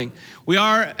We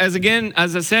are, as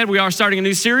I said, we are starting a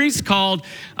new series called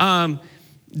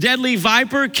Deadly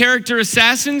Viper, Character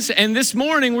Assassins. And this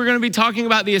morning, we're going to be talking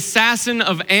about the assassin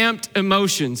of amped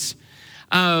emotions.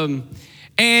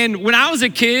 And when I was a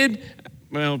kid,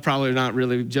 well, probably not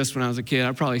really just when I was a kid.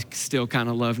 I probably still kind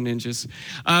of love ninjas.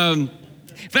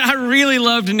 But I really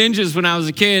loved ninjas when I was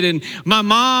a kid. And my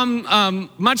mom,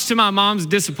 much to my mom's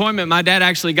disappointment, my dad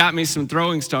actually got me some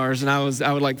throwing stars, and I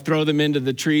would like throw them into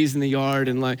the trees in the yard.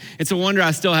 And like, it's a wonder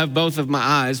I still have both of my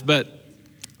eyes. But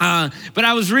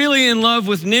I was really in love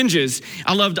with ninjas.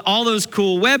 I loved all those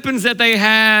cool weapons that they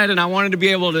had, and I wanted to be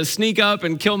able to sneak up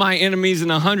and kill my enemies in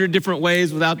 100 different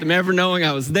ways without them ever knowing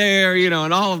I was there,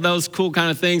 and all of those cool kind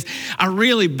of things. I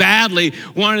really badly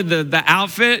wanted the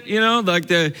outfit, like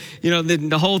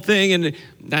the whole thing,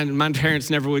 and my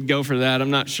parents never would go for that. I'm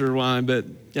not sure why, but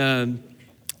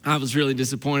I was really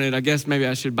disappointed. I guess maybe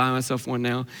I should buy myself one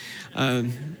now.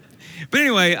 But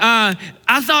anyway,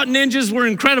 I thought ninjas were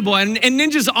incredible, and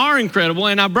ninjas are incredible,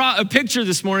 and I brought a picture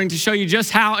this morning to show you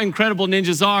just how incredible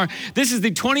ninjas are. This is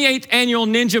the 28th annual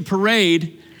Ninja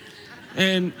Parade,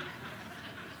 and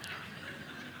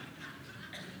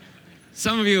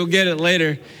some of you will get it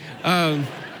later. But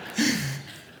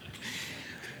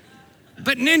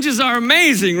ninjas are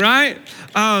amazing, right?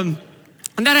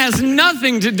 And that has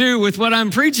nothing to do with what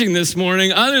I'm preaching this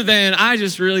morning, other than I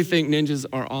just really think ninjas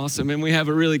are awesome, and we have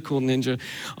a really cool ninja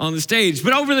on the stage.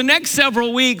 But over the next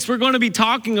several weeks, we're going to be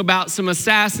talking about some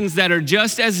assassins that are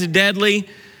just as deadly,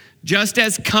 just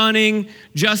as cunning,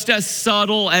 just as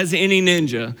subtle as any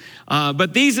ninja.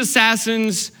 But these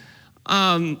assassins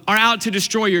are out to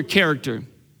destroy your character.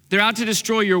 They're out to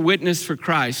destroy your witness for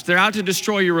Christ. They're out to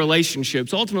destroy your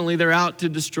relationships. Ultimately, they're out to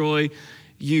destroy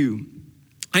you.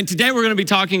 And today we're going to be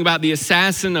talking about the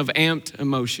assassin of amped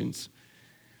emotions.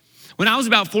 When I was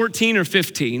about 14 or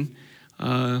 15,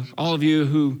 all of you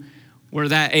who were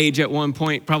that age at one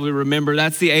point probably remember,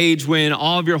 that's the age when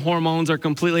all of your hormones are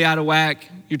completely out of whack.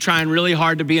 You're trying really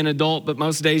hard to be an adult, but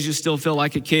most days you still feel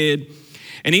like a kid.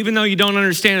 And even though you don't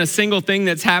understand a single thing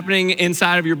that's happening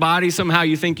inside of your body, somehow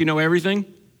you think you know everything.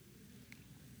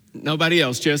 Nobody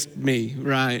else, just me,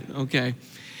 right? Okay.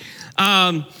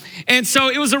 And so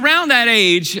it was around that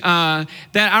age that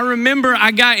I remember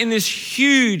I got in this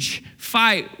huge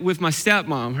fight with my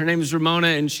stepmom. Her name is Ramona,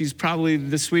 and she's probably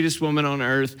the sweetest woman on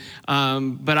earth.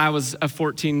 But I was a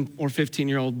 14 or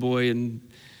 15-year-old boy. And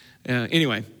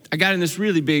anyway, I got in this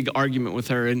really big argument with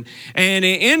her. And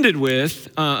it ended with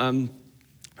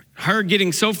her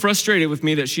getting so frustrated with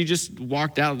me that she just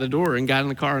walked out of the door and got in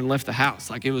the car and left the house.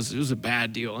 Like it was a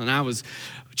bad deal. And I was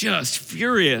just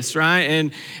furious,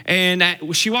 right? And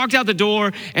she walked out the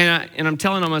door, and I'm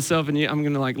telling on myself, and I'm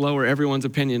gonna like lower everyone's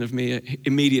opinion of me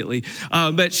immediately.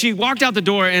 But she walked out the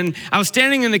door, and I was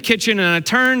standing in the kitchen, and I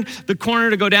turned the corner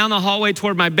to go down the hallway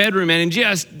toward my bedroom, and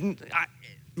I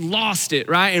lost it,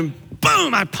 right? And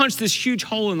boom, I punched this huge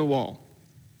hole in the wall.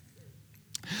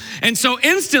 And so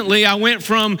instantly I went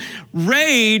from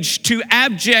rage to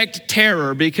abject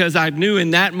terror, because I knew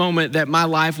in that moment that my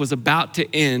life was about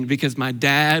to end because my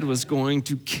dad was going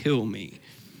to kill me.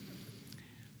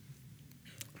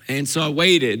 And so I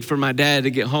waited for my dad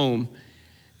to get home,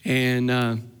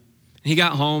 and he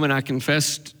got home, and I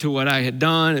confessed to what I had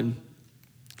done,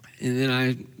 and then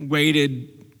I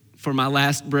waited for my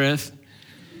last breath.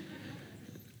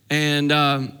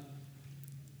 And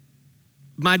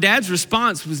my dad's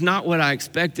response was not what I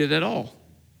expected at all.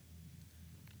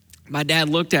 My dad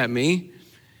looked at me,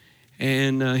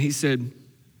 and he said,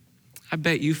 "I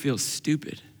bet you feel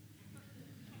stupid."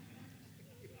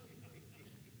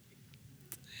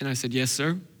 And I said, "Yes,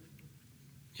 sir.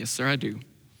 Yes, sir, I do."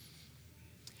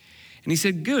 And he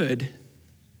said, "Good.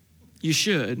 You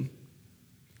should.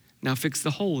 Now fix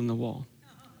the hole in the wall."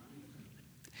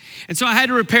 And so I had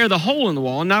to repair the hole in the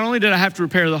wall. And not only did I have to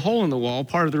repair the hole in the wall,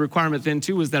 part of the requirement then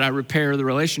too was that I repair the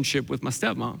relationship with my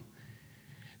stepmom.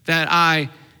 That I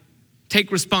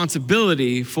take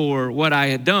responsibility for what I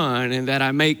had done, and that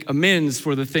I make amends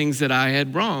for the things that I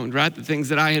had wronged, right? The things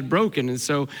that I had broken. And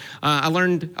so I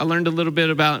learned a little bit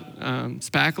about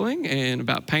spackling, and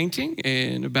about painting,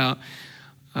 and about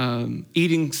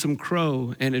eating some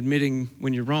crow and admitting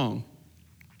when you're wrong.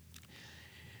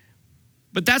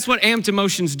 But that's what amped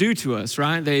emotions do to us,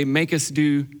 right? They make us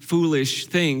do foolish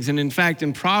things. And in fact,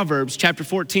 in Proverbs chapter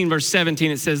 14, verse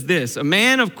 17, it says this: "A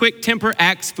man of quick temper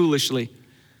acts foolishly,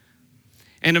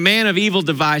 and a man of evil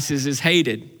devices is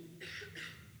hated."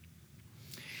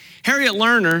 Harriet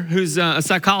Lerner, who's a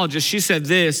psychologist, she said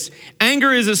this: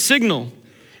 "Anger is a signal,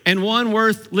 and one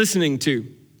worth listening to."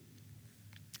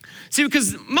 See,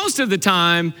 because most of the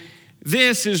time,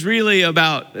 this is really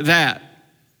about that.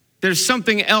 there's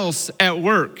something else at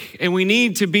work, and we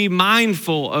need to be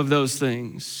mindful of those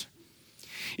things.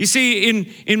 You see,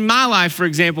 in my life, for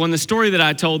example, in the story that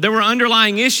I told, there were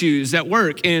underlying issues at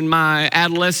work in my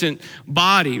adolescent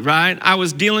body, right? I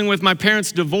was dealing with my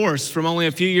parents' divorce from only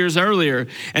a few years earlier,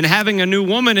 and having a new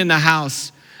woman in the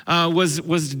house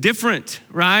was different,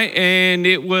 right? And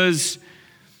it was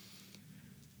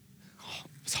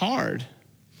hard.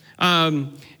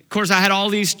 Of course, I had all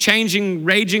these changing,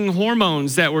 raging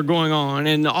hormones that were going on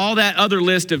and all that other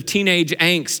list of teenage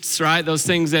angsts, right? Those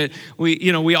things that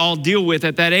we all deal with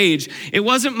at that age. It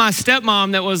wasn't my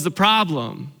stepmom that was the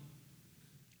problem.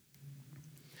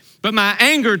 But my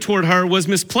anger toward her was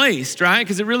misplaced, right?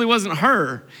 Because it really wasn't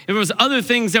her. It was other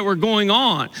things that were going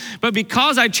on. But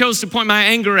because I chose to point my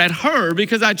anger at her,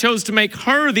 because I chose to make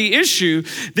her the issue,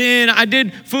 then I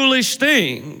did foolish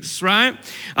things, right?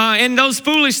 And those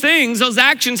foolish things, those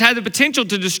actions had the potential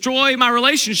to destroy my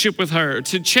relationship with her,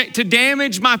 to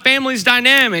damage my family's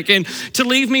dynamic, and to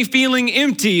leave me feeling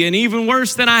empty and even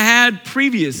worse than I had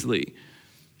previously.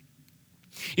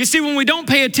 You see, when we don't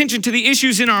pay attention to the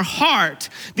issues in our heart,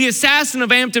 the assassin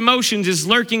of amped emotions is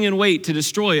lurking in wait to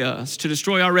destroy us, to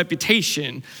destroy our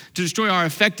reputation, to destroy our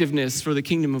effectiveness for the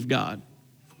kingdom of God.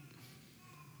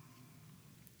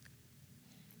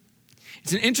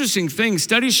 It's an interesting thing.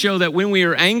 Studies show that when we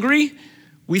are angry,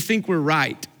 we think we're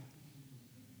right.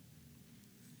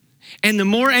 And the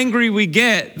more angry we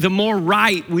get, the more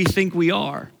right we think we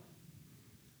are.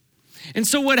 And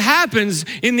so what happens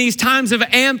in these times of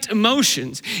amped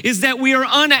emotions is that we are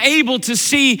unable to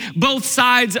see both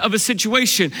sides of a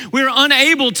situation. We're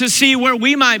unable to see where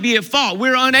we might be at fault.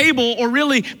 We're unable, or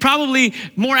really, probably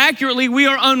more accurately, we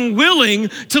are unwilling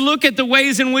to look at the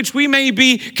ways in which we may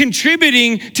be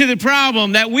contributing to the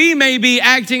problem, that we may be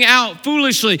acting out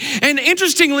foolishly. And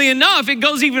interestingly enough, it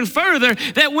goes even further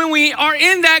that when we are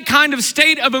in that kind of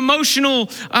state of emotional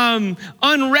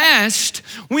unrest,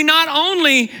 we not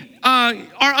only are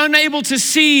unable to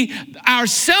see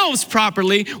ourselves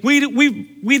properly,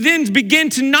 we then begin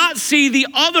to not see the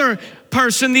other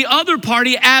person, the other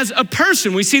party, as a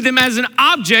person. We see them as an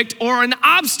object or an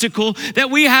obstacle that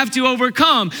we have to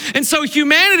overcome. And so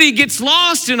humanity gets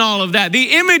lost in all of that.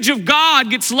 The image of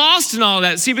God gets lost in all of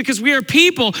that. See, because we are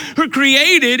people who are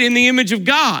created in the image of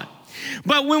God.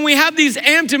 But when we have these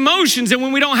amped emotions, and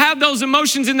when we don't have those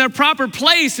emotions in their proper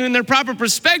place and in their proper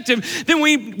perspective, then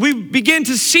we begin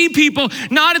to see people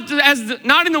not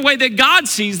in the way that God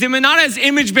sees them, and not as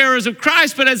image bearers of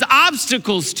Christ, but as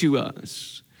obstacles to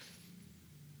us.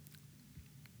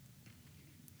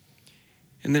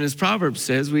 And then, as Proverbs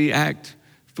says, we act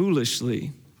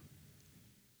foolishly.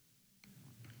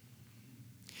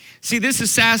 See, this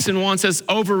assassin wants us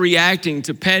overreacting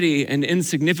to petty and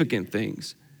insignificant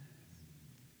things.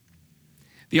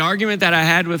 The argument that I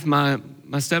had with my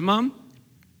stepmom,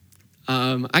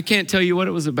 I can't tell you what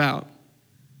it was about.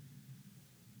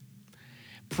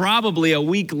 Probably a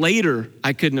week later,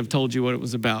 I couldn't have told you what it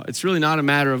was about. It's really not a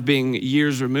matter of being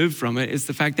years removed from it. It's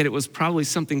the fact that it was probably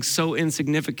something so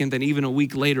insignificant that even a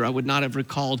week later, I would not have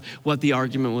recalled what the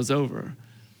argument was over.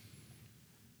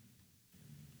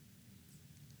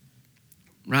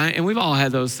 Right? And we've all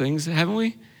had those things, haven't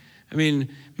we? I mean,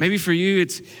 maybe for you,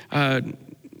 it's...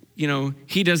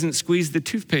 he doesn't squeeze the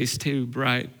toothpaste tube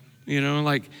right.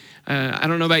 I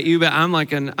don't know about you, but I'm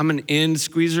an end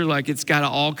squeezer. Like, it's got to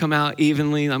all come out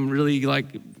evenly. I'm really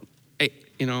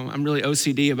I'm really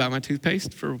OCD about my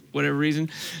toothpaste for whatever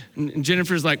reason. And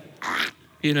Jennifer's like,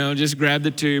 just grab the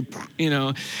tube,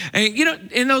 And,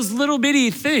 in those little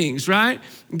bitty things, right?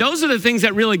 Those are the things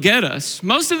that really get us.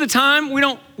 Most of the time, we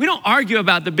don't argue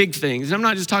about the big things. And I'm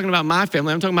not just talking about my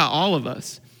family. I'm talking about all of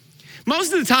us.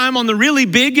 Most of the time on the really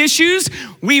big issues,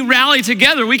 we rally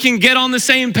together. We can get on the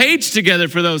same page together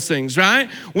for those things, right?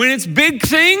 When it's big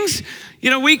things,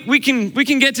 we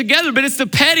can get together, but it's the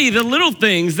petty, the little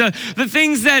things, the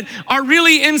things that are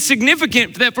really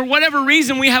insignificant that for whatever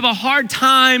reason we have a hard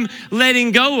time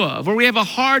letting go of, or we have a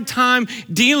hard time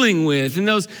dealing with, and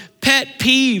those pet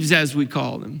peeves, as we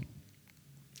call them.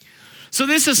 So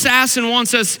this assassin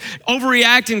wants us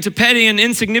overreacting to petty and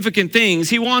insignificant things.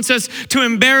 He wants us to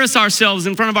embarrass ourselves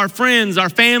in front of our friends, our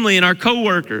family, and our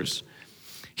coworkers.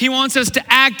 He wants us to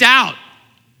act out,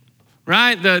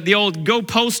 right? The old go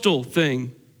postal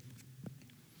thing.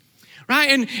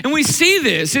 Right? And we see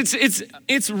this.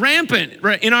 It's rampant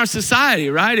right, in our society,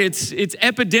 right? It's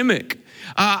epidemic.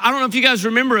 I don't know if you guys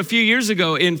remember a few years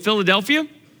ago in Philadelphia.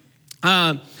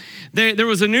 There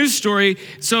was a news story.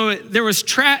 So there was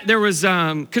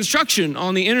construction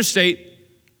on the interstate,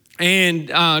 And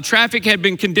traffic had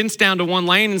been condensed down to one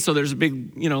lane, and so there's a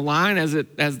big, line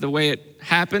as the way it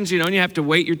happens, and you have to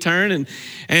wait your turn.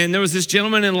 And there was this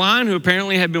gentleman in line who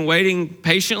apparently had been waiting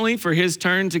patiently for his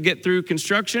turn to get through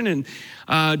construction. And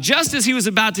just as he was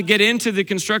about to get into the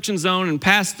construction zone and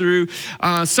pass through,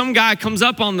 some guy comes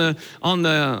up on the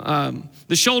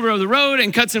shoulder of the road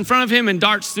and cuts in front of him and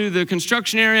darts through the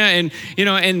construction area,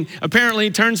 and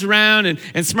apparently turns around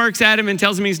and smirks at him and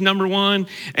tells him he's number one.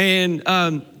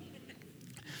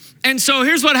 And so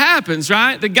here's what happens,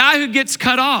 right? The guy who gets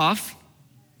cut off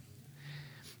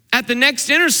at the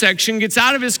next intersection gets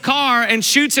out of his car and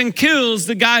shoots and kills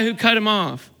the guy who cut him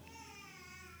off,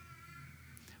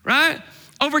 right?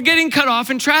 Over getting cut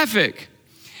off in traffic.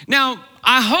 Now,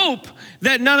 I hope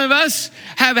that none of us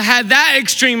have had that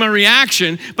extreme a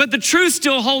reaction, but the truth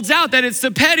still holds out that it's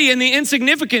the petty and the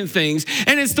insignificant things,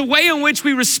 and it's the way in which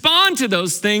we respond to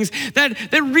those things that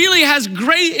really has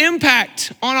great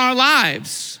impact on our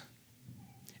lives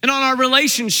and on our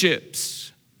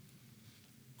relationships.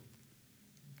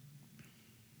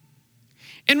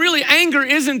 And really, anger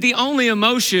isn't the only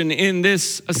emotion in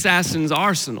this assassin's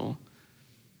arsenal.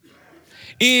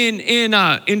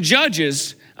 In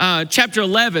Judges chapter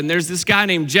 11, there's this guy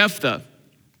named Jephthah.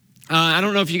 I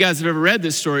don't know if you guys have ever read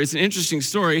this story. It's an interesting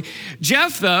story.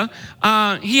 Jephthah,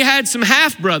 he had some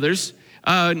half-brothers,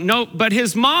 but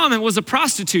his mom was a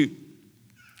prostitute.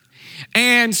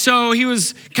 And so he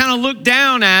was kind of looked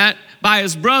down at by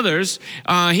his brothers.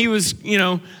 He was,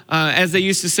 as they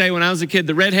used to say when I was a kid,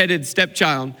 the redheaded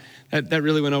stepchild. That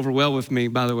really went over well with me,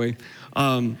 by the way.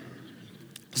 But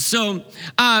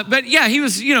yeah, he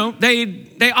was,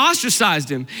 they ostracized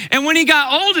him. And when he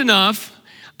got old enough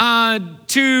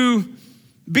to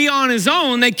be on his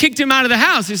own, they kicked him out of the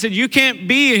house. They said, you can't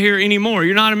be here anymore.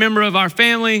 You're not a member of our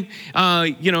family,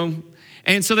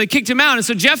 And so they kicked him out. And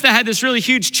so Jephthah had this really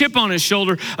huge chip on his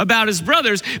shoulder about his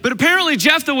brothers. But apparently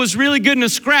Jephthah was really good in a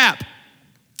scrap.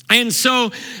 And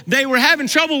so they were having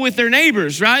trouble with their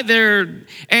neighbors, right?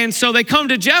 And so they come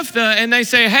to Jephthah and they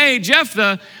say, hey,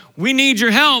 Jephthah, we need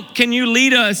your help. Can you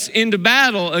lead us into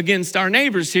battle against our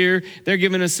neighbors here? They're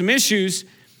giving us some issues.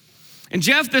 And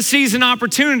Jephthah sees an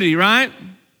opportunity, right?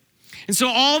 And so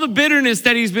all the bitterness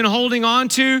that he's been holding on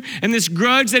to and this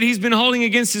grudge that he's been holding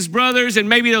against his brothers and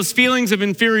maybe those feelings of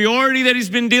inferiority that he's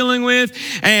been dealing with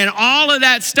and all of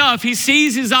that stuff, he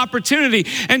sees his opportunity.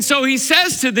 And so he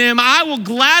says to them, I will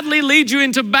gladly lead you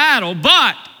into battle,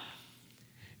 but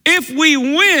if we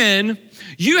win,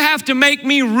 you have to make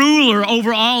me ruler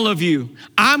over all of you.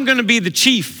 I'm going to be the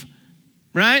chief,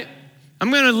 right?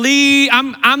 I'm going to lead.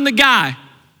 I'm the guy.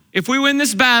 If we win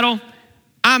this battle,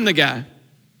 I'm the guy.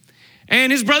 And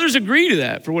his brothers agree to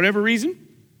that for whatever reason.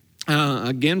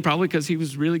 Again, probably because he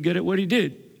was really good at what he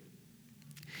did.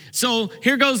 So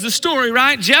here goes the story,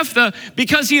 right? Jephthah,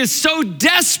 because he is so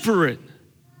desperate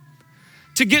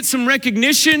to get some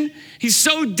recognition, he's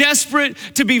so desperate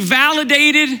to be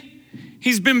validated.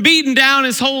 He's been beaten down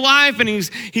his whole life, and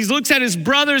he looks at his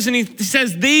brothers and he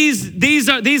says,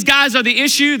 these guys are the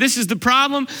issue. This is the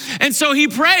problem. And so he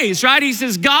prays, right? He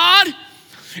says, God,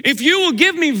 if you will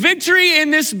give me victory in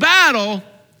this battle,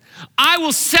 I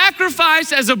will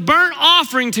sacrifice as a burnt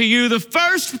offering to you the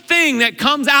first thing that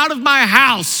comes out of my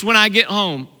house when I get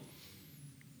home.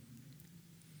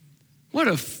 What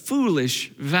a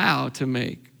foolish vow to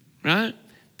make, right?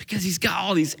 Because he's got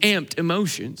all these amped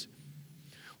emotions.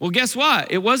 Well, guess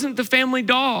what? It wasn't the family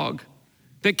dog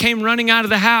that came running out of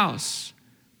the house.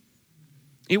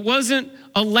 It wasn't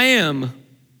a lamb.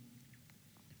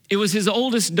 It was his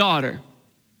oldest daughter.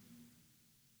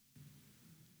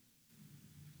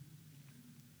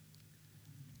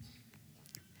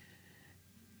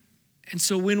 And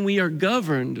so when we are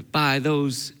governed by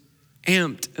those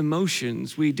amped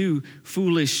emotions, we do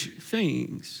foolish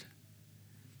things.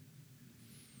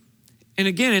 And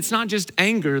again, it's not just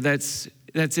anger that's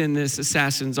in this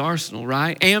assassin's arsenal,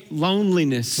 right? Amped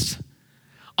loneliness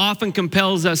often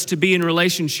compels us to be in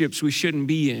relationships we shouldn't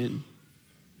be in.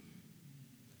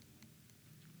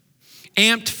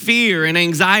 Amped fear and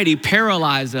anxiety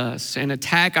paralyze us and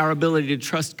attack our ability to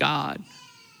trust God.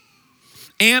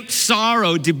 Amped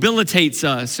sorrow debilitates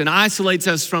us and isolates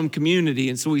us from community.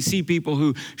 And so we see people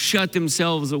who shut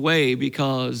themselves away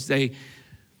because they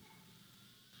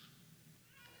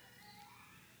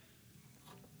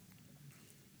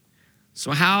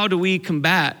So how do we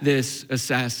combat this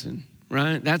assassin,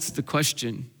 right? That's the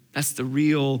question. That's the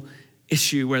real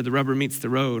issue where the rubber meets the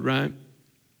road, right?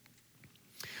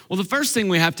 Well, the first thing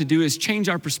we have to do is change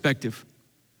our perspective.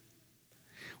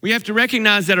 We have to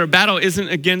recognize that our battle isn't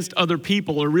against other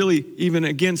people or really even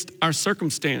against our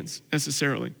circumstance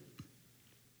necessarily.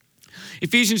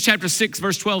 Ephesians chapter 6,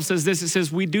 verse 12 says this. It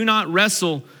says, we do not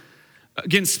wrestle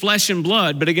against flesh and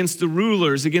blood, but against the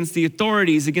rulers, against the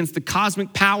authorities, against the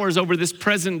cosmic powers over this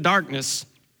present darkness,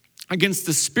 against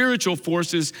the spiritual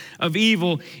forces of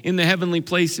evil in the heavenly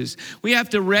places. We have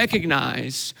to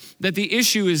recognize that the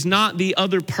issue is not the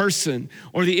other person,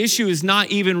 or the issue is not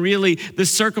even really the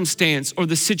circumstance or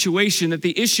the situation, that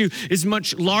the issue is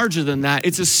much larger than that.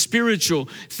 It's a spiritual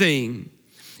thing.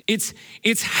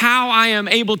 It's how I am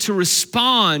able to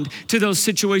respond to those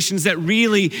situations that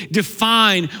really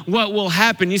define what will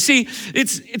happen. You see,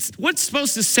 it's what's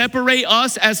supposed to separate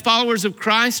us as followers of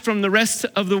Christ from the rest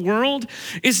of the world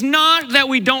is not that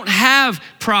we don't have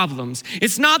problems.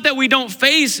 It's not that we don't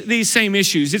face these same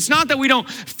issues. It's not that we don't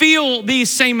feel these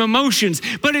same emotions,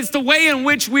 but it's the way in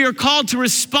which we are called to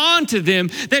respond to them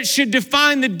that should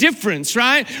define the difference,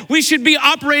 right? We should be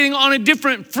operating on a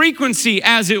different frequency,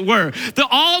 as it were.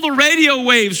 All the radio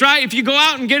waves, right? If you go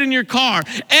out and get in your car,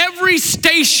 every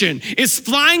station is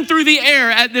flying through the air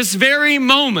at this very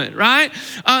moment, right?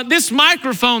 This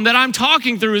microphone that I'm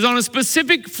talking through is on a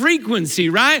specific frequency,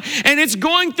 right? And it's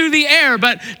going through the air,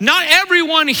 but not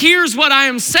everyone hears what I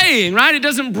am saying, right? It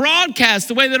doesn't broadcast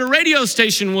the way that a radio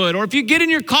station would. Or if you get in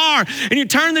your car and you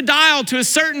turn the dial to a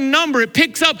certain number, it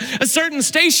picks up a certain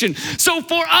station. So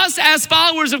for us as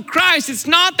followers of Christ, it's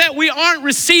not that we aren't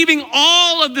receiving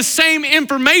all of the same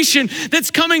information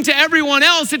that's coming to everyone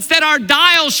else. It's that our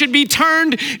dial should be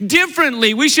turned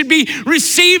differently. We should be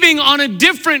receiving on a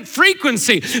different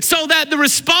frequency so that the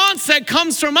response that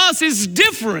comes from us is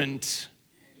different.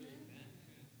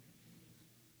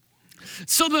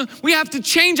 So we have to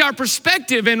change our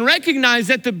perspective and recognize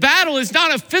that the battle is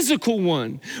not a physical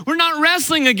one. We're not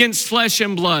wrestling against flesh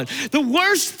and blood. The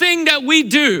worst thing that we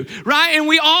do, right, and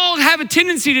we all have a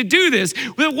tendency to do this,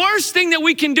 the worst thing that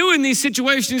we can do in these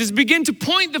situations is begin to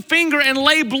point the finger and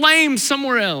lay blame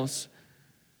somewhere else.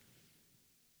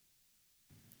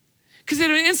 Because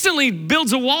it instantly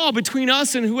builds a wall between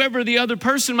us and whoever the other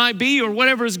person might be or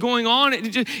whatever is going on.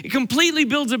 It completely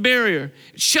builds a barrier.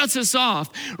 It shuts us off,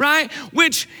 right?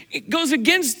 Which it goes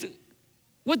against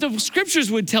what the scriptures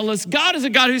would tell us. God is a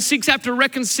God who seeks after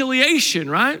reconciliation,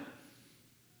 right?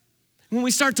 When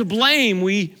we start to blame,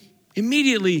 we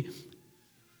immediately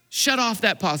shut off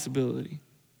that possibility.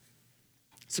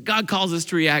 So God calls us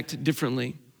to react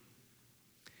differently.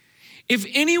 If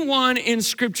anyone in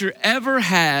scripture ever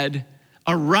had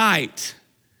a right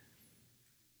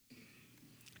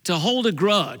to hold a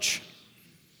grudge,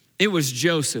 it was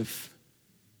Joseph,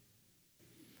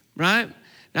 right?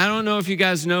 Now, I don't know if you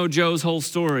guys know Joe's whole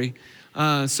story,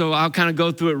 so I'll kind of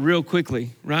go through it real quickly,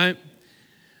 right?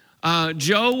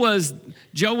 Joe was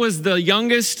the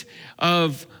youngest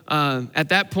of, at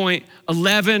that point,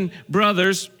 11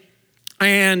 brothers,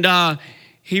 and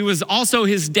he was also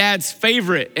his dad's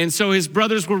favorite, and so his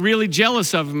brothers were really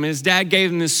jealous of him. His dad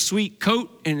gave him this sweet coat,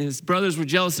 and his brothers were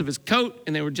jealous of his coat,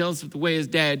 and they were jealous of the way his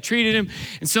dad treated him.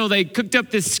 And so they cooked up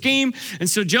this scheme, and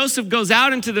so Joseph goes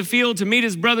out into the field to meet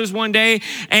his brothers one day,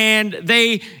 and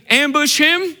they ambush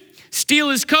him, steal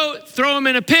his coat, throw him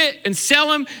in a pit, and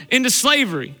sell him into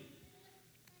slavery.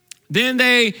 Then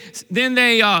they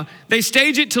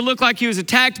stage it to look like he was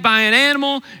attacked by an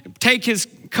animal, take his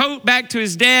coat back to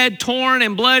his dad, torn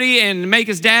and bloody, and make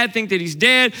his dad think that he's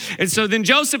dead. And so then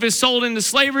Joseph is sold into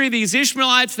slavery. These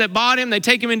Ishmaelites that bought him, they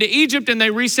take him into Egypt and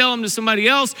they resell him to somebody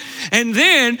else. And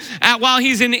then while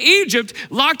he's in Egypt,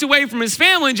 locked away from his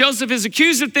family, Joseph is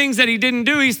accused of things that he didn't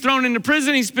do. He's thrown into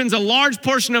prison. He spends a large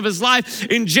portion of his life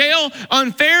in jail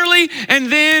unfairly.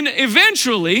 And then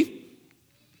eventually,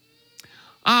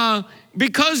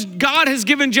 because God has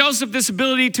given Joseph this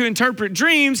ability to interpret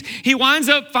dreams, he winds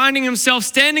up finding himself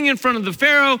standing in front of the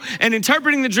Pharaoh and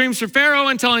interpreting the dreams for Pharaoh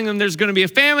and telling him there's going to be a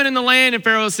famine in the land. And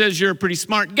Pharaoh says, you're a pretty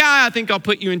smart guy. I think I'll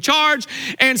put you in charge.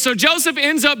 And so Joseph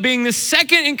ends up being the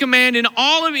second in command in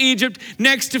all of Egypt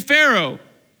next to Pharaoh.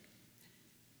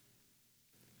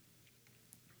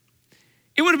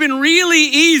 It would have been really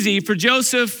easy for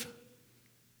Joseph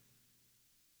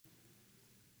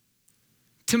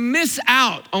to miss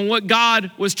out on what God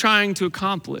was trying to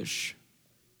accomplish.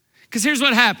 Because here's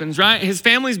what happens, right? His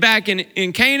family's back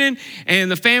in Canaan, and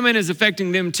the famine is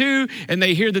affecting them too, and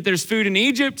they hear that there's food in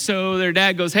Egypt, so their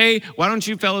dad goes, hey, why don't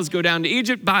you fellas go down to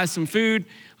Egypt, buy some food,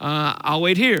 I'll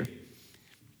wait here.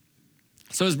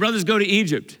 So his brothers go to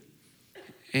Egypt,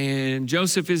 and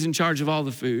Joseph is in charge of all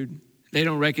the food. They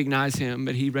don't recognize him,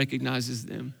 but he recognizes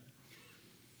them.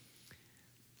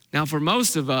 Now, for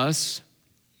most of us,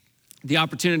 the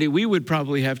opportunity we would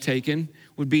probably have taken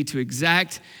would be to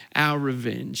exact our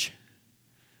revenge,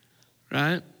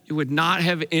 right? It would not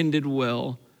have ended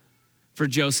well for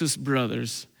Joseph's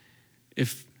brothers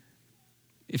if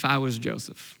if I was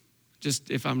Joseph, just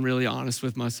if I'm really honest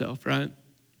with myself, right?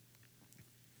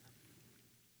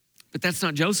 But that's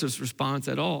not Joseph's response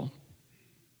at all.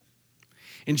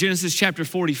 In Genesis chapter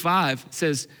 45, it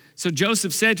says, "So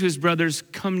Joseph said to his brothers,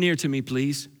 'Come near to me,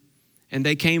 please.' And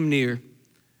they came near.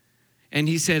 And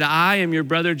he said, 'I am your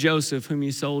brother Joseph, whom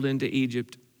you sold into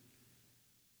Egypt.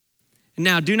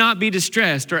 Now do not be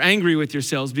distressed or angry with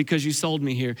yourselves because you sold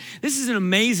me here.'" This is an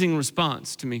amazing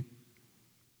response to me.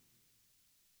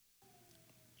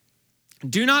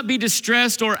 "Do not be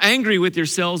distressed or angry with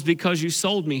yourselves because you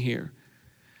sold me here.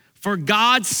 For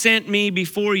God sent me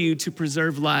before you to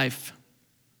preserve life.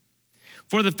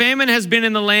 For the famine has been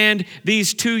in the land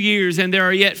these 2 years, and there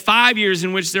are yet 5 years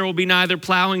in which there will be neither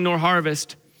plowing nor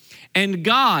harvest. And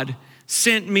God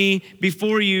sent me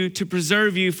before you to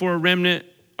preserve you for a remnant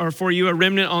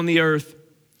on the earth,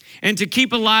 and to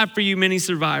keep alive for you many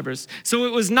survivors. So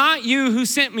it was not you who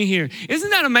sent me here." Isn't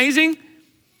that amazing?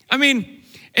 I mean,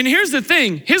 and here's the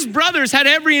thing, his brothers had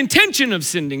every intention of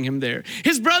sending him there.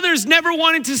 His brothers never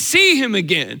wanted to see him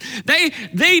again.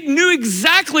 They knew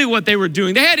exactly what they were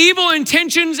doing. They had evil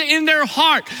intentions in their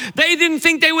heart. They didn't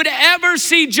think they would ever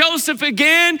see Joseph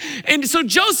again. And so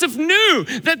Joseph knew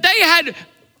that they had,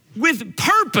 with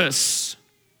purpose,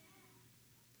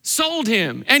 sold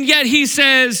him. And yet he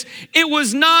says, "It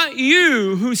was not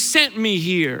you who sent me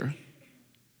here,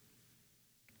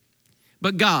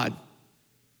 but God.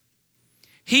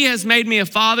 He has made me a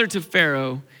father to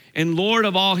Pharaoh and Lord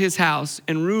of all his house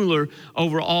and ruler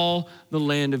over all the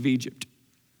land of Egypt."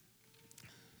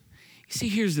 You see,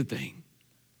 here's the thing.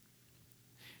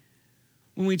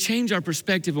 When we change our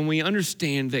perspective and we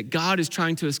understand that God is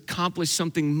trying to accomplish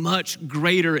something much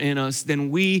greater in us than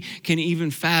we can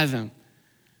even fathom,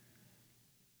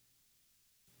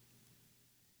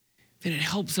 then it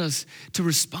helps us to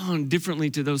respond differently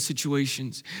to those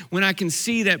situations. When I can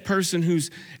see that person who's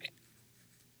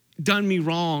done me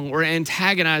wrong or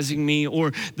antagonizing me,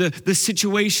 or the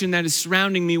situation that is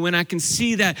surrounding me, when I can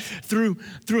see that through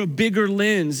a bigger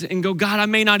lens and go, "God, I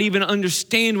may not even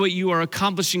understand what you are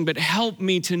accomplishing, but help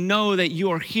me to know that you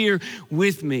are here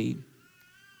with me."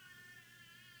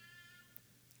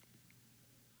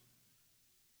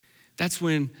 That's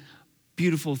when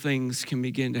beautiful things can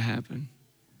begin to happen.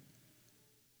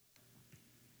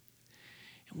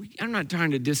 I'm not trying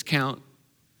to discount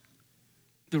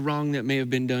the wrong that may have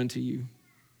been done to you.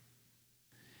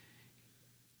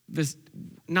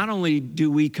 Not only do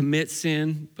we commit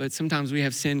sin, but sometimes we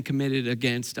have sin committed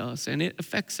against us, and it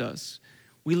affects us.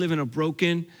 We live in a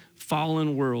broken,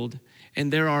 fallen world,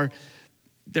 and there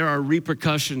are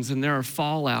repercussions and there are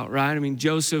fallout, right? I mean,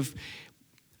 Joseph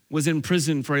was in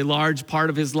prison for a large part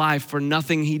of his life for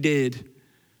nothing he did.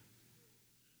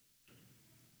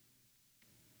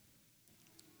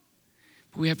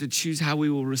 But we have to choose how we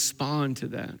will respond to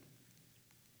that,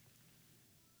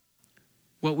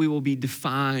 what we will be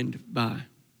defined by.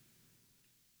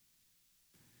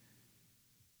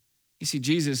 You see,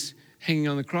 Jesus hanging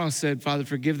on the cross said, "Father,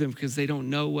 forgive them because they don't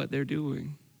know what they're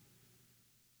doing."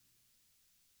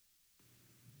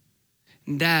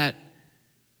 And that's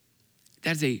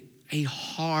a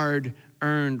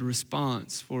hard-earned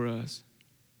response for us.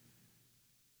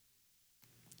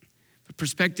 But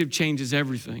perspective changes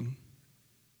everything.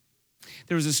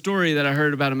 There was a story that I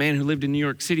heard about a man who lived in New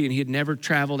York City, and he had never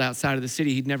traveled outside of the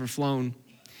city. He'd never flown.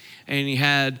 And he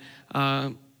had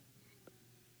some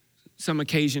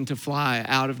occasion to fly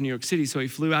out of New York City. So he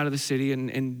flew out of the city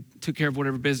and took care of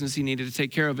whatever business he needed to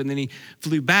take care of. And then he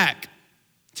flew back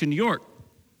to New York.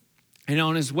 And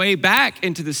on his way back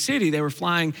into the city, they were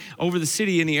flying over the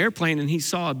city in the airplane, and he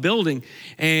saw a building,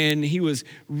 and he was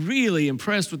really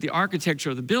impressed with the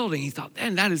architecture of the building. He thought,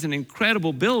 "Man, that is an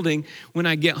incredible building. When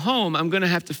I get home, I'm going to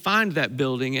have to find that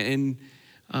building and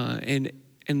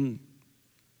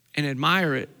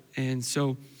admire it." And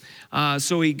so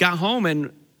he got home,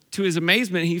 and to his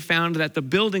amazement, he found that the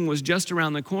building was just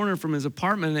around the corner from his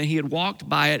apartment, and he had walked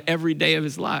by it every day of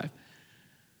his life.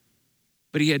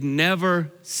 But he had never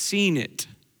seen it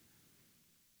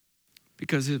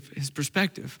because of his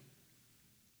perspective.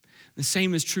 The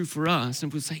same is true for us.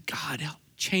 And we say, "God, help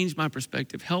change my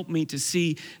perspective. Help me to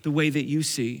see the way that you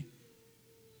see.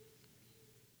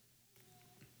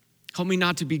 Help me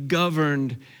not to be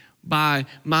governed by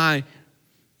my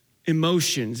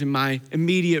emotions and my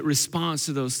immediate response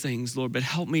to those things, Lord, but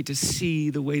help me to see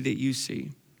the way that you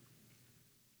see."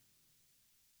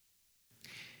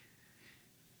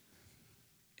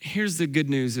 Here's the good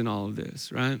news in all of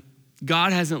this, right?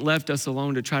 God hasn't left us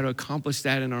alone to try to accomplish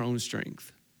that in our own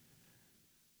strength.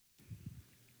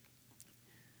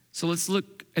 So let's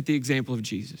look at the example of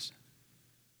Jesus.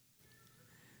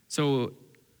 So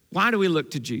why do we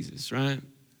look to Jesus, right?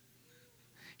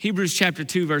 Hebrews chapter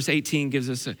 2, verse 18 gives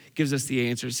us the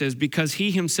answer. It says, because he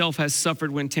himself has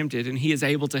suffered when tempted, and he is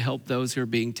able to help those who are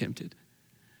being tempted.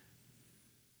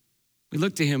 We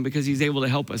look to him because he's able to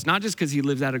help us, not just because he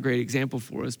lives out a great example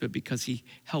for us, but because he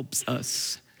helps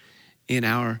us in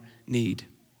our need.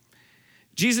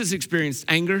 Jesus experienced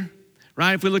anger,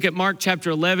 right? If we look at Mark chapter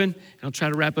 11, and I'll try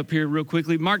to wrap up here real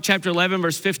quickly. Mark chapter 11,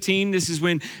 verse 15, this is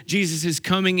when Jesus is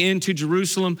coming into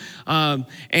Jerusalem,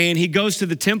 and he goes to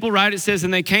the temple, right? It says,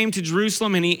 and they came to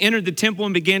Jerusalem, and he entered the temple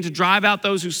and began to drive out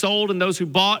those who sold and those who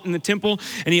bought in the temple,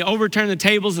 and he overturned the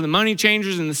tables and the money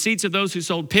changers and the seats of those who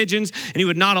sold pigeons, and he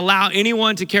would not allow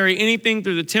anyone to carry anything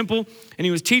through the temple. And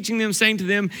he was teaching them, saying to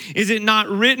them, is it not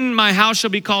written, my house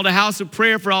shall be called a house of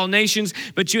prayer for all nations,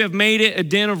 but you have made it a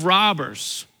den of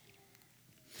robbers?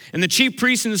 And the chief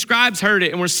priests and the scribes heard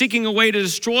it and were seeking a way to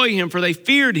destroy him, for they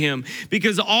feared him,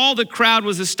 because all the crowd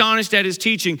was astonished at his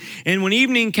teaching. And when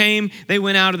evening came, they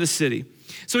went out of the city.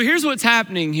 So here's what's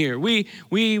happening here. We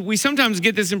sometimes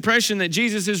get this impression that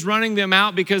Jesus is running them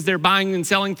out because they're buying and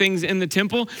selling things in the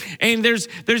temple. And there's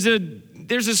a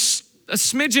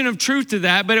smidgen of truth to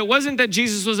that, but it wasn't that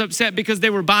Jesus was upset because they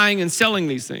were buying and selling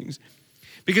these things.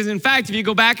 Because in fact, if you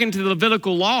go back into the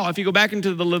Levitical law, if you go back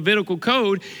into the Levitical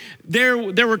code,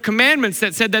 there were commandments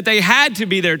that said that they had to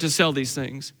be there to sell these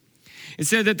things. It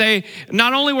said that they,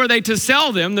 not only were they to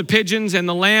sell them, the pigeons and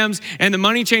the lambs and the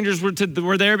money changers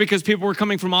were there because people were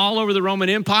coming from all over the Roman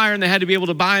Empire and they had to be able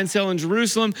to buy and sell in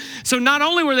Jerusalem. So not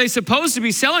only were they supposed to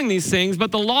be selling these things, but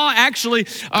the law actually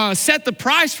set the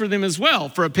price for them as well.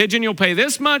 For a pigeon, you'll pay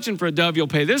this much, and for a dove, you'll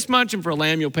pay this much, and for a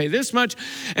lamb, you'll pay this much.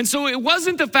 And so it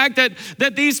wasn't the fact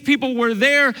that these people were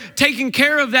there taking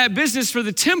care of that business for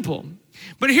the temple.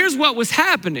 But here's what was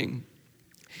happening.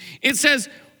 It says,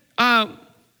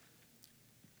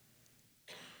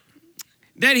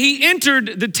 that he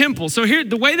entered the temple. So here,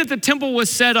 the way that the temple was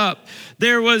set up,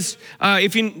 there was,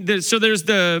 there's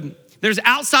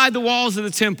outside the walls of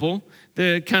the temple,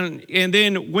 and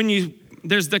then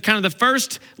there's the kind of the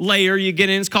first layer you get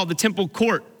in, it's called the temple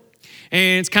court.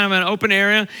 And it's kind of an open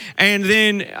area. And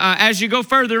then as you go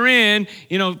further in,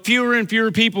 fewer and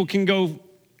fewer people can go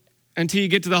until you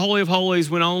get to the Holy of Holies,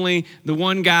 when only the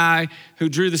one guy who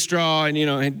drew the straw,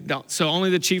 so only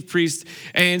the chief priest.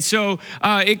 And so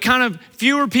it kind of,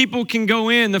 fewer people can go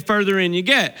in the further in you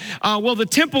get. Well, the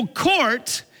temple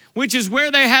court, which is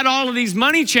where they had all of these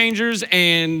money changers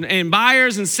and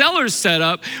buyers and sellers set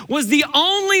up, was the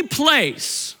only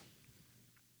place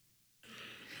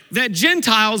that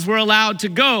Gentiles were allowed to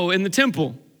go in the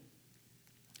temple.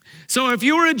 So if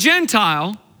you were a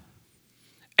Gentile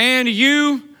and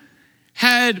you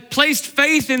had placed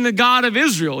faith in the God of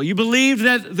Israel, you believed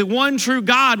that the one true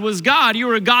God was God, you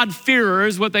were a God-fearer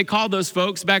is what they called those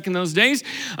folks back in those days.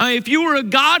 If you were a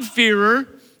God-fearer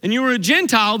and you were a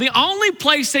Gentile, the only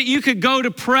place that you could go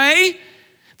to pray,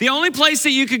 the only place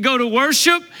that you could go to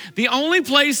worship, the only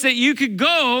place that you could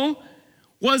go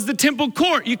was the temple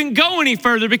court. You couldn't go any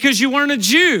further because you weren't a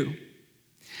Jew.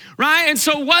 Right? And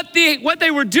so what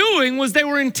they were doing was they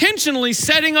were intentionally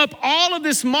setting up all of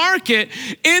this market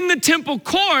in the temple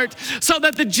court so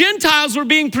that the Gentiles were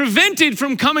being prevented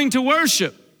from coming to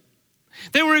worship.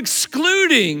 They were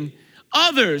excluding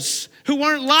others who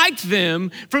weren't like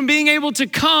them from being able to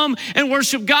come and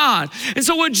worship God. And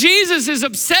so what Jesus is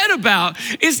upset about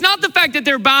is not the fact that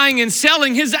they're buying and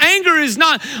selling. His anger is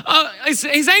not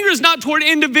toward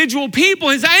individual people.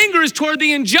 His anger is toward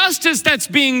the injustice that's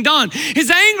being done. His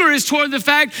anger is toward the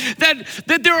fact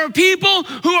that there are people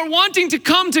who are wanting to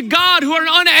come to God who are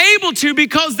unable to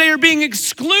because they are being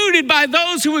excluded by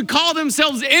those who would call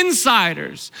themselves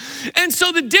insiders. And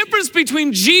so the difference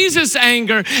between Jesus'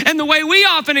 anger and the way we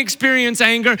often experience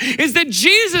anger is that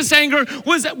Jesus' anger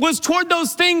was toward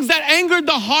those things that angered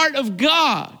the heart of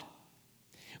God.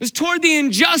 It was toward the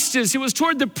injustice. It was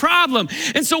toward the problem.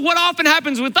 And so what often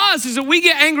happens with us is that we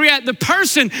get angry at the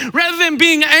person rather than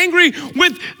being angry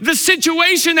with the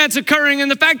situation that's occurring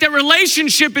and the fact that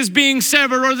relationship is being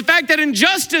severed or the fact that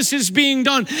injustice is being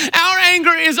done. Our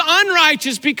anger is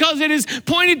unrighteous because it is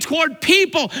pointed toward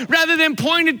people rather than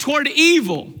pointed toward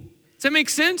evil. Does that make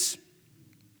sense?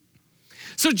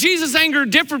 So Jesus' anger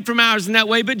differed from ours in that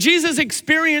way, but Jesus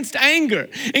experienced anger.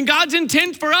 And God's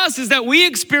intent for us is that we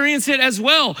experience it as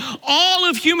well. All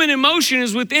of human emotion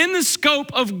is within the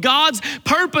scope of God's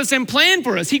purpose and plan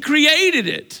for us. He created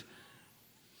it.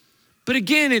 But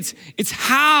again, it's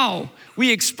how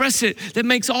we express it that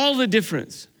makes all the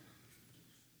difference.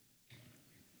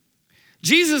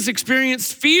 Jesus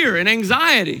experienced fear and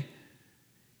anxiety.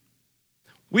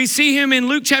 We see him in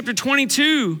Luke chapter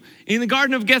 22 in the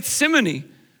Garden of Gethsemane.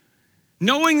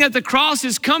 Knowing that the cross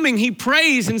is coming, he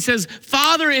prays and says,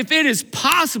 Father, if it is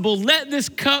possible, let this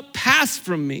cup pass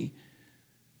from me.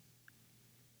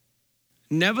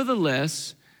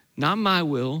 Nevertheless, not my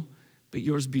will, but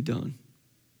yours be done.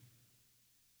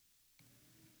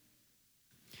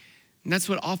 And that's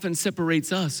what often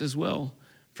separates us as well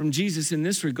from Jesus in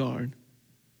this regard,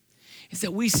 is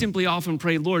that we simply often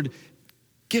pray, Lord,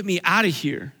 get me out of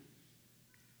here.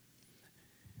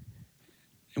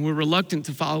 And we're reluctant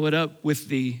to follow it up with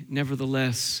the,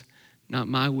 nevertheless, not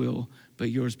my will, but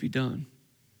yours be done.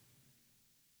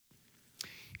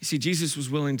 You see, Jesus was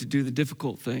willing to do the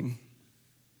difficult thing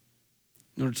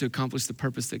in order to accomplish the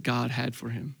purpose that God had for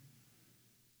him.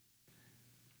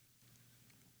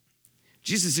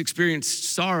 Jesus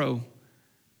experienced sorrow.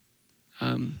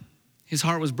 His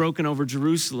heart was broken over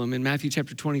Jerusalem. In Matthew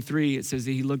chapter 23, it says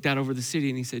that he looked out over the city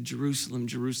and he said, Jerusalem,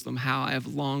 Jerusalem, how I have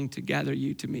longed to gather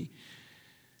you to me.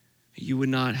 You would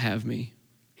not have me.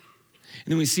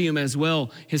 And then we see him as well.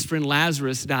 His friend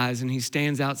Lazarus dies and he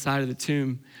stands outside of the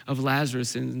tomb of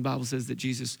Lazarus, and the Bible says that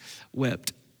Jesus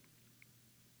wept.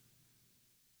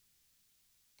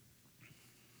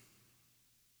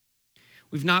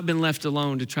 We've not been left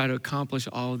alone to try to accomplish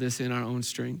all of this in our own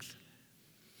strength.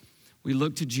 We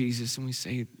look to Jesus and we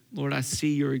say, Lord, I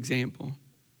see your example.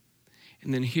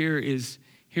 And then here's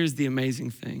the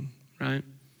amazing thing, right?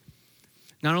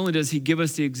 Not only does he give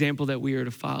us the example that we are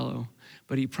to follow,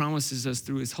 but he promises us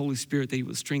through his Holy Spirit that he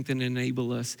will strengthen and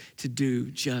enable us to do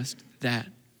just that.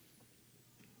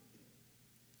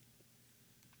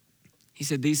 He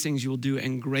said, these things you will do,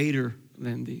 and greater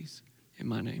than these, in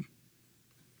my name.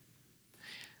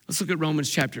 Let's look at Romans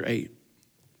chapter 8.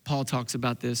 Paul talks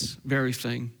about this very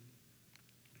thing.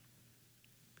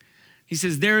 He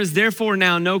says, there is therefore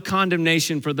now no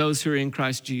condemnation for those who are in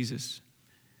Christ Jesus.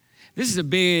 This is a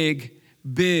big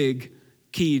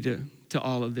key to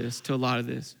all of this, to a lot of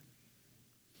this.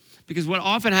 Because what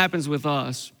often happens with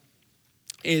us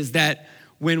is that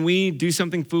when we do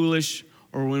something foolish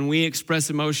or when we express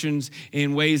emotions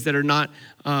in ways that are not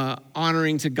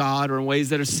honoring to God or in ways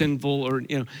that are sinful, or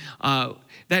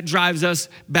that drives us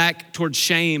back towards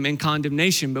shame and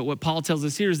condemnation. But what Paul tells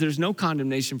us here is there's no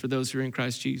condemnation for those who are in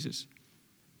Christ Jesus.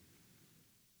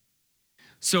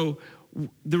 So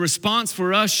the response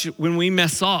for us when we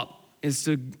mess up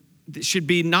should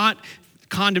be not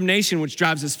condemnation, which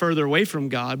drives us further away from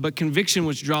God, but conviction,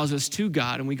 which draws us to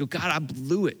God. And we go, God, I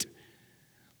blew it.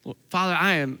 Well, Father,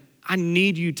 I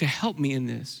need you to help me in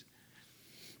this.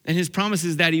 And his promise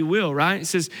is that he will, right? It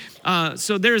says,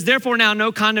 so there is therefore now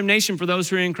no condemnation for those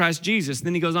who are in Christ Jesus.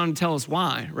 Then he goes on to tell us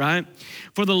why, right?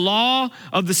 For the law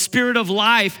of the Spirit of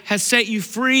life has set you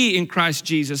free in Christ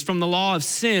Jesus from the law of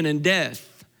sin and death.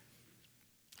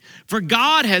 For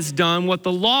God has done what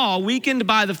the law, weakened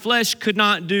by the flesh, could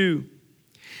not do.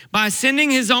 By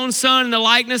sending his own Son in the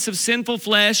likeness of sinful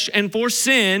flesh, and for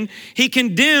sin, he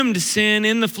condemned sin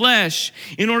in the flesh,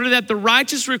 in order that the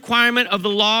righteous requirement of the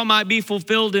law might be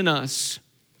fulfilled in us.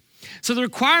 So the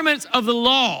requirements of the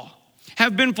law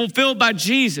have been fulfilled by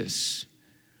Jesus,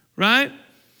 right?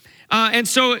 And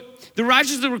so the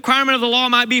righteous requirement of the law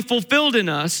might be fulfilled in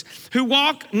us, who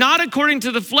walk not according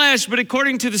to the flesh, but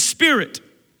according to the Spirit.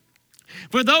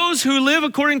 For those who live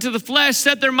according to the flesh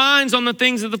set their minds on the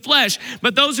things of the flesh,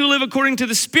 but those who live according to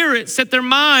the Spirit set their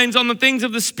minds on the things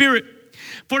of the Spirit.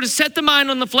 For to set the mind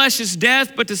on the flesh is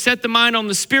death, but to set the mind on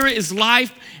the Spirit is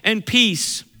life and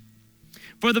peace.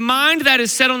 For the mind that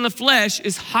is set on the flesh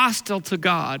is hostile to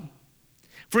God,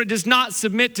 for it does not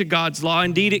submit to God's law.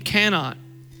 Indeed, it cannot.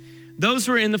 Those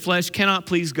who are in the flesh cannot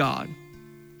please God. And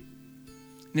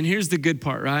then here's the good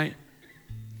part, right?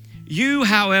 You,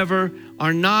 however,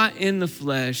 are not in the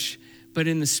flesh, but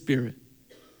in the Spirit.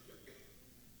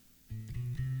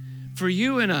 For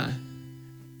you and I,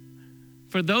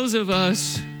 for those of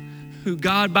us who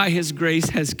God by his grace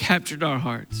has captured our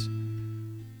hearts,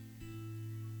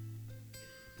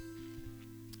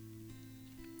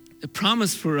 the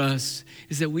promise for us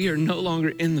is that we are no longer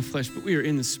in the flesh, but we are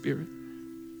in the Spirit.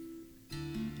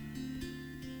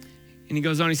 And he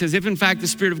goes on, he says, if in fact the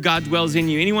Spirit of God dwells in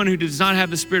you, anyone who does not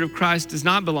have the Spirit of Christ does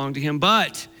not belong to him.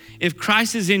 But if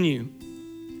Christ is in you,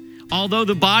 although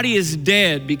the body is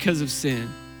dead because of sin,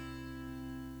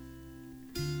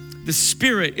 the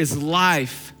Spirit is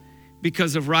life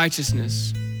because of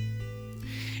righteousness.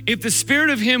 If the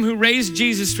Spirit of him who raised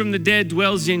Jesus from the dead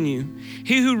dwells in you,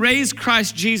 he who raised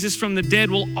Christ Jesus from the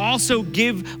dead will also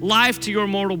give life to your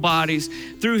mortal bodies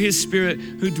through his Spirit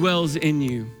who dwells in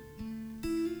you.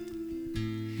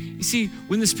 You see,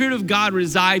 when the Spirit of God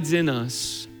resides in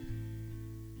us,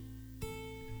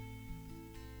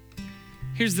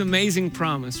 here's the amazing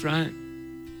promise, right?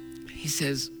 He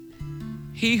says,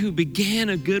 he who began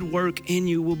a good work in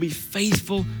you will be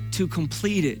faithful to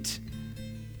complete it.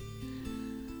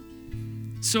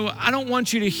 So I don't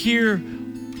want you to hear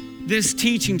this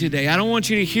teaching today. I don't want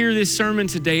you to hear this sermon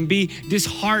today and be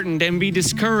disheartened and be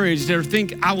discouraged or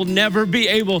think I will never be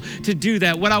able to do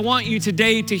that. What I want you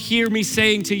today to hear me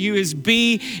saying to you is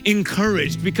be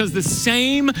encouraged, because the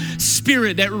same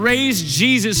Spirit that raised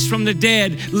Jesus from the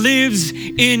dead lives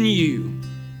in you.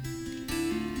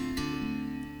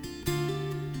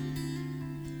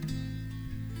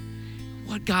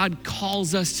 What God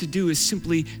calls us to do is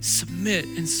simply submit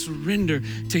and surrender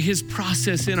to his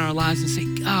process in our lives and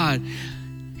say, God,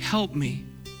 help me.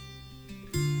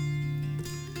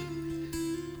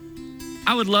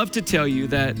 I would love to tell you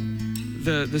that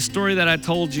the story that I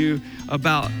told you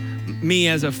about me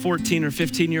as a 14 or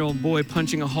 15-year-old boy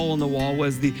punching a hole in the wall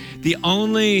was the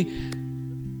only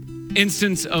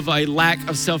instance of a lack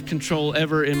of self-control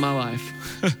ever in my life.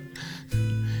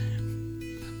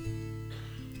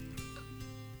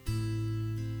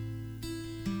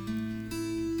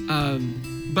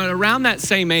 But around that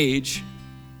same age,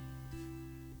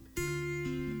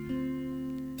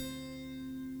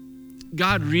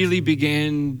 God really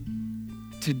began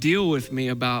to deal with me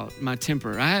about my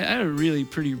temper. I had a really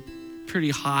pretty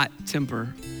hot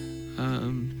temper.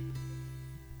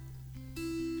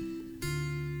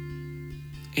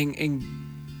 And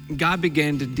God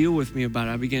began to deal with me about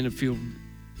it. I began to feel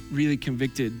really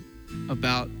convicted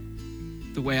about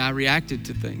the way I reacted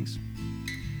to things.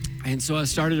 And so I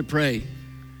started to pray.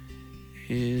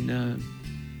 And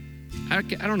I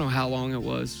don't know how long it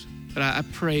was, but I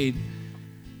prayed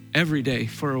every day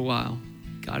for a while.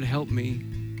 God, help me.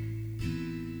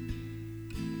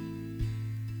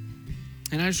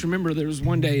 And I just remember there was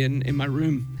one day in my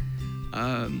room,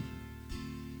 and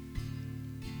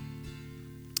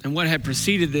what had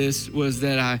preceded this was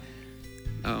that I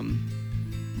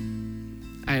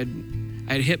had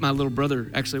hit my little brother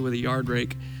actually with a yard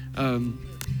rake.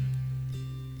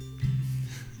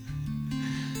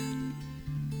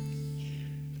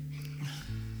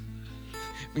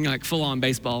 Like full-on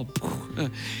baseball. But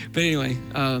anyway,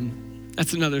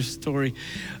 that's another story.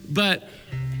 But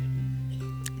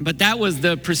that was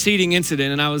the preceding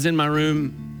incident, and I was in my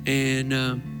room, and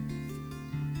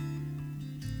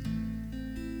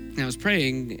I was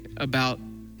praying about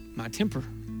my temper.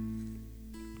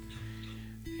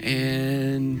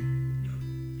 And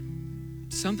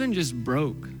something just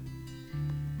broke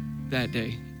that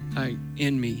day, like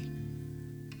in me.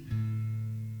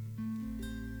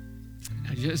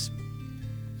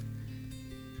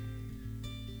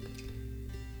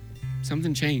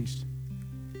 Something changed.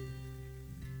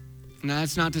 Now,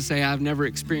 that's not to say I've never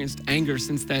experienced anger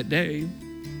since that day.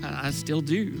 I still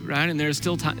do, right? And there are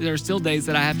still days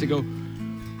that I have to go,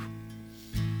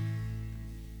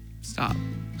 stop.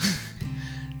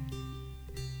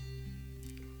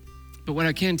 But what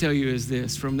I can tell you is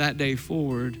this: from that day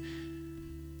forward,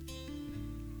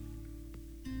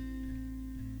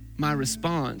 my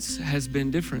response has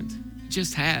been different. It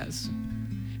just has.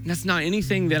 And that's not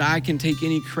anything that I can take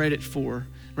any credit for,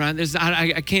 right?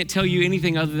 I can't tell you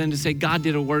anything other than to say God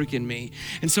did a work in me.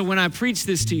 And so when I preach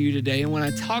this to you today and when I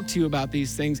talk to you about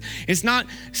these things, it's not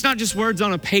just words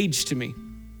on a page to me.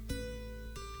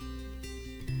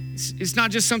 It's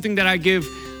not just something that I give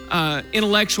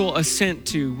intellectual assent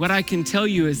to. What I can tell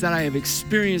you is that I have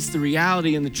experienced the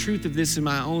reality and the truth of this in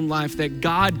my own life, that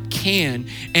God can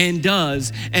and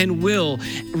does and will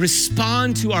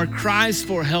respond to our cries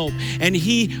for help, and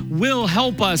he will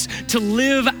help us to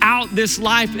live out this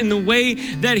life in the way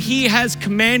that he has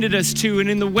commanded us to, and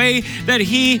in the way that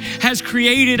he has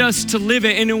created us to live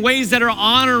it, and in ways that are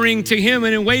honoring to him,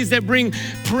 and in ways that bring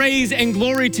praise and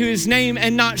glory to his name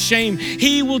and not shame.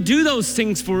 He will do those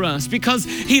things for us because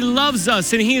he loves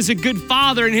us and he is a good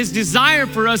father, and his desire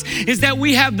for us is that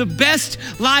we have the best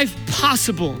life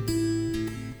possible.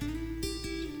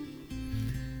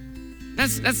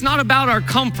 That's not about our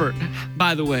comfort,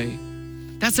 by the way.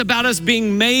 That's about us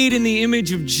being made in the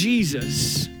image of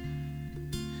Jesus,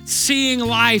 seeing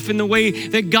life in the way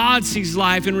that God sees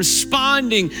life, and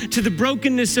responding to the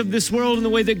brokenness of this world in the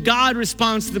way that God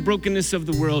responds to the brokenness of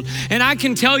the world. And I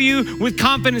can tell you with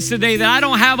confidence today that I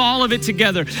don't have all of it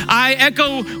together. I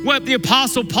echo what the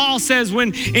Apostle Paul says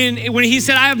when he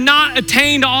said, I have not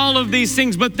attained all of these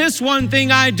things, but this one thing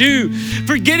I do,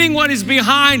 forgetting what is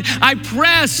behind, I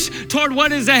press toward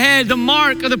what is ahead, the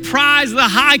mark of the prize of the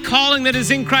high calling that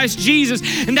is in Christ Jesus.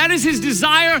 And that is his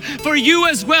desire for you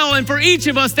as well, and for each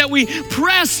of us, that we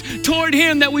press toward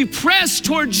him, that we press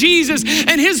toward Jesus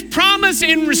and his promise.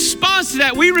 In response to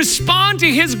that, we respond to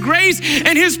his grace,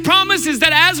 and his promise is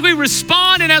that as we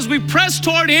respond and as we press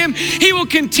toward him, he will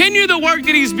continue the work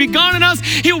that he's begun in us.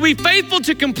 He will be faithful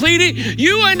to complete it.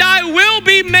 You and I will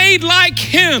be made like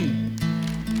him.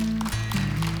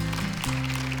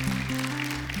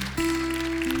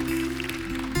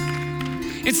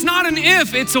 It's not an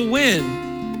if, it's a when.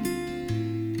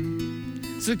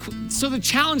 So the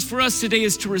challenge for us today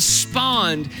is to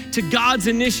respond to God's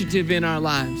initiative in our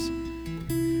lives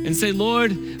and say,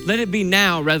 Lord, let it be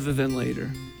now rather than later.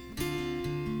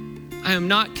 I am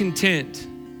not content,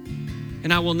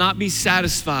 and I will not be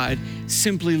satisfied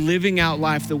simply living out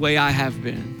life the way I have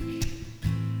been.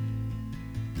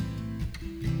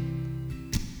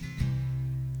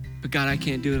 But God, I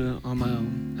can't do it on my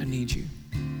own. I need you.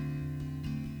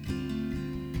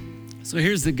 So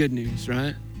here's the good news,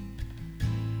 right?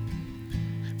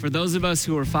 For those of us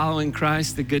who are following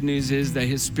Christ, the good news is that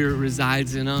his Spirit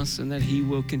resides in us and that he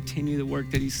will continue the work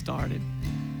that he started.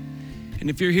 And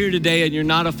if you're here today and you're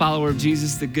not a follower of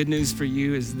Jesus, the good news for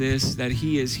you is this, that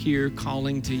he is here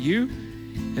calling to you,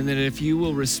 and that if you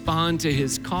will respond to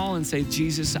his call and say,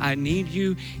 Jesus, I need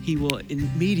you, he will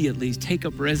immediately take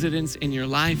up residence in your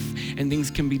life, and things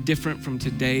can be different from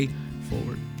today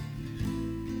forward.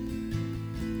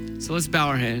 So let's bow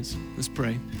our heads. Let's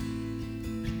pray.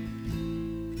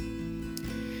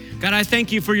 God, I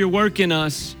thank you for your work in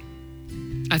us.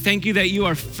 I thank you that you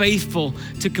are faithful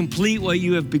to complete what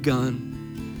you have begun.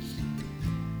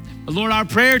 But Lord, our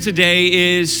prayer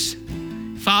today is,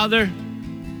 Father,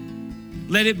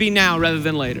 let it be now rather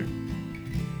than later.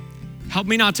 Help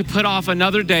me not to put off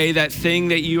another day that thing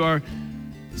that you are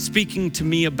speaking to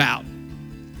me about.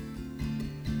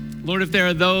 Lord, if there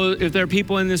are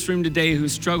people in this room today who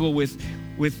struggle with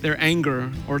their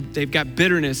anger, or they've got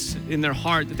bitterness in their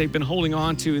heart that they've been holding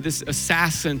on to, this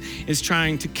assassin is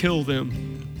trying to kill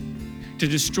them, to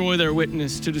destroy their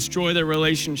witness, to destroy their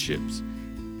relationships,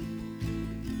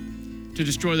 to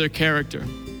destroy their character.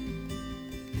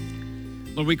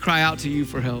 Lord, we cry out to you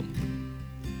for help.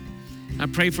 I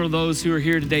pray for those who are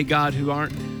here today, God, who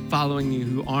aren't following you,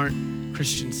 who aren't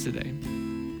Christians today,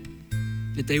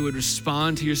 that they would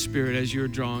respond to your Spirit as you're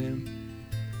drawing them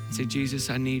and say, Jesus,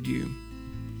 I need you.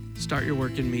 Start your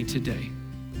work in me today.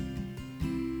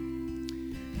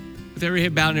 With every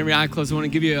head bowed and every eye closed, I want to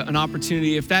give you an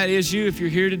opportunity. If that is you, if you're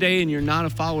here today and you're not a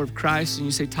follower of Christ, and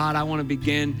you say, Todd, I want to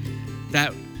begin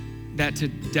that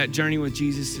journey with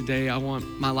Jesus today. I want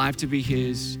my life to be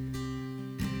his.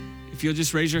 If you'll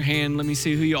just raise your hand, let me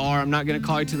see who you are. I'm not going to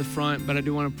call you to the front, but I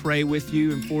do want to pray with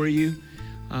you and for you.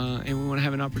 And we want to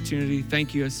have an opportunity.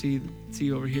 Thank you. I see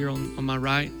you over here on my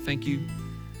right. Thank you.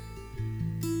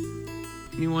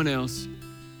 Anyone else?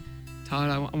 Todd,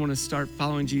 I want to start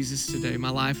following Jesus today. I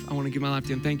want to give my life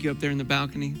to him. Thank you up there in the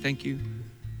balcony. Thank you.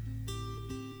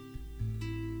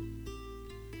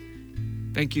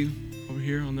 Thank you over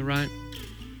here on the right.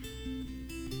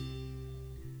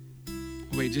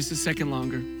 Wait just a second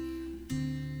longer.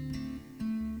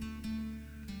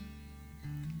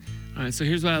 All right, so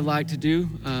here's what I'd like to do.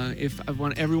 If I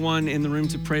want everyone in the room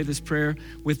to pray this prayer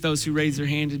with those who raise their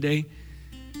hand today.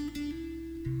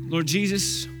 Lord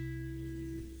Jesus,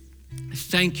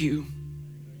 thank you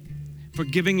for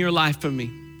giving your life for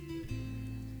me,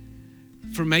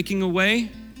 for making a way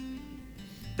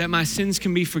that my sins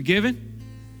can be forgiven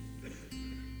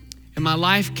and my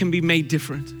life can be made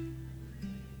different.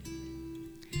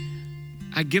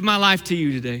 I give my life to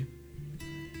you today.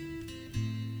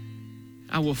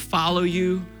 I will follow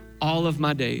you all of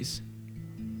my days.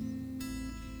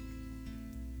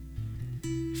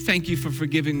 Thank you for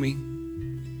forgiving me.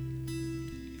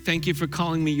 Thank you for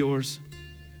calling me yours.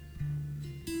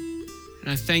 And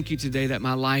I thank you today that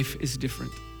my life is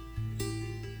different.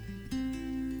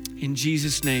 In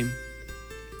Jesus' name,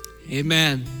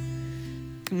 amen.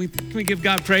 Can we give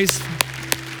God praise?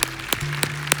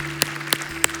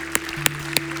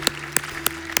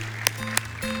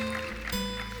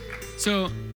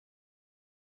 So